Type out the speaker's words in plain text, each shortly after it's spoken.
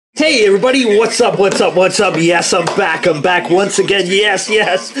Hey everybody, what's up, Yes, I'm back once again, yes,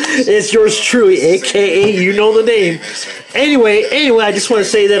 it's yours truly, aka, you know the name. Anyway, I just want to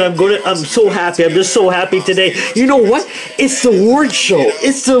say that I'm so happy, I'm just so happy today. You know what? It's the award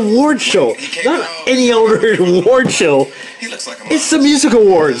show, not any other award show. It's the music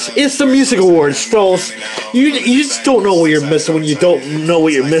awards. Fellas. You just don't know what you're missing when you don't know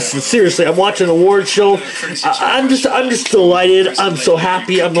what you're missing. Seriously, I'm watching an award show. I'm just delighted. I'm so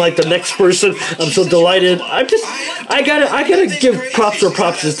happy. I'm like the next person. I'm so delighted. I gotta give props where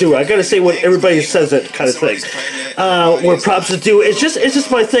props is due. I gotta say what everybody says it kind of thing. Where props is due. It's just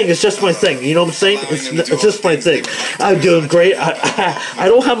my thing. It's just my thing. You know what I'm saying? It's just my thing. I'm doing great. I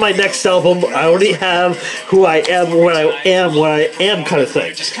don't have my next album. I already have who I am, what I am kind of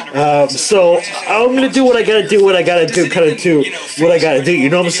thing. So I'm gonna do what I gotta do, what I gotta do. You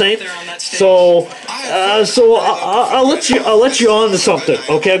know what I'm saying? So I'll let you on to something.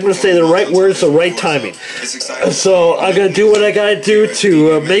 Okay, I'm gonna say the right words, the right timing. So I'm gonna do what I gotta do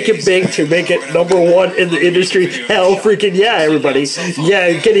to make it big, to make it #1 in the industry. Hell, freaking yeah, everybody!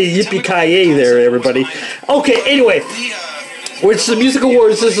 Yeah, getting yippee-ki-yay there, everybody. Okay, anyway. Which the music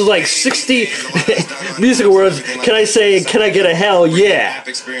awards, this is like 60 music awards. Can I get a hell yeah?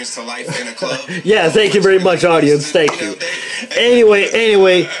 Yeah, thank you very much, audience. Thank you.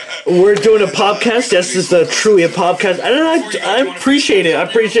 Anyway, we're doing a podcast. Yes, this is truly a podcast. And I appreciate it.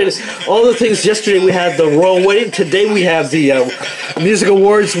 All the things. Yesterday we had the royal wedding. Today we have the music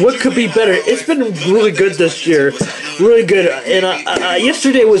awards. What could be better? It's been really good this year. Really good. And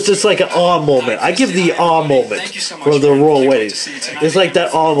yesterday was just like an awe moment. I give the awe moment for the royal wedding. It's like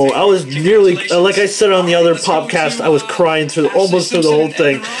that awe moment. I was nearly, like I said on the other podcast, I was crying almost through the whole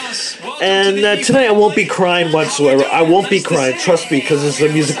thing. And tonight I won't be crying whatsoever. I won't be crying, trust me, because it's the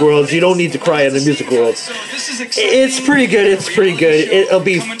music world. You don't need to cry in the music world. It's pretty good. It'll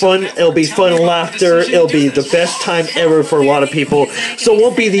be fun. And laughter. It'll be the best time ever for a lot of people. So it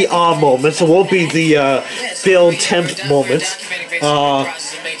won't be the awe moments. It won't be the failed attempt moments.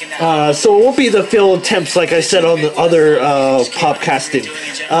 So it won't be the failed attempts like I said on the other podcasting.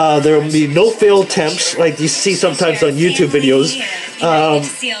 There will be no failed attempts like you see sometimes on YouTube videos.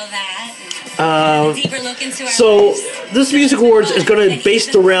 So this music awards is going to be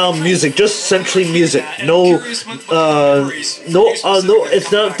based around music, just essentially music. No, it's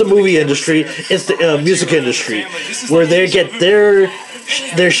not the movie industry. It's the music industry, where they get their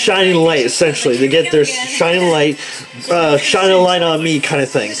shining light, essentially. They get their shining light, shine a light on me kind of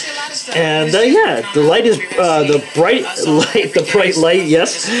thing. And the light is the bright light.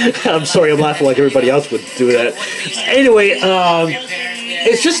 Yes, I'm sorry, I'm laughing like everybody else would do that. Anyway,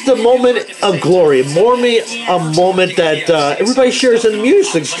 it's just a moment of glory, a moment that everybody shares in the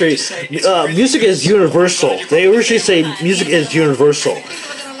music street. Music is universal. They usually say music is universal.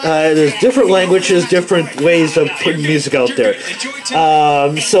 There's different languages, different ways of putting music out there.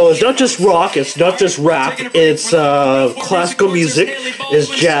 So it's not just rock, it's not just rap, it's classical music, it's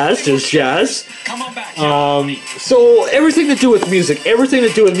jazz, so everything to do with music,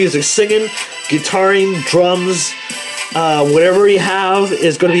 singing, guitaring, drums, whatever you have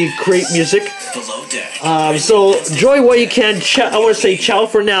is going to be great music. So enjoy what you can. I want to say ciao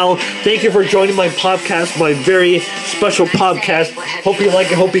for now. Thank you for joining my podcast, my very special podcast. Hope you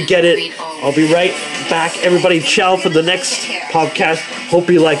like it. Hope you get it. I'll be right back. Everybody, ciao for the next podcast. Hope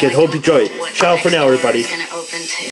you like it. Hope you enjoy it. Ciao for now, everybody.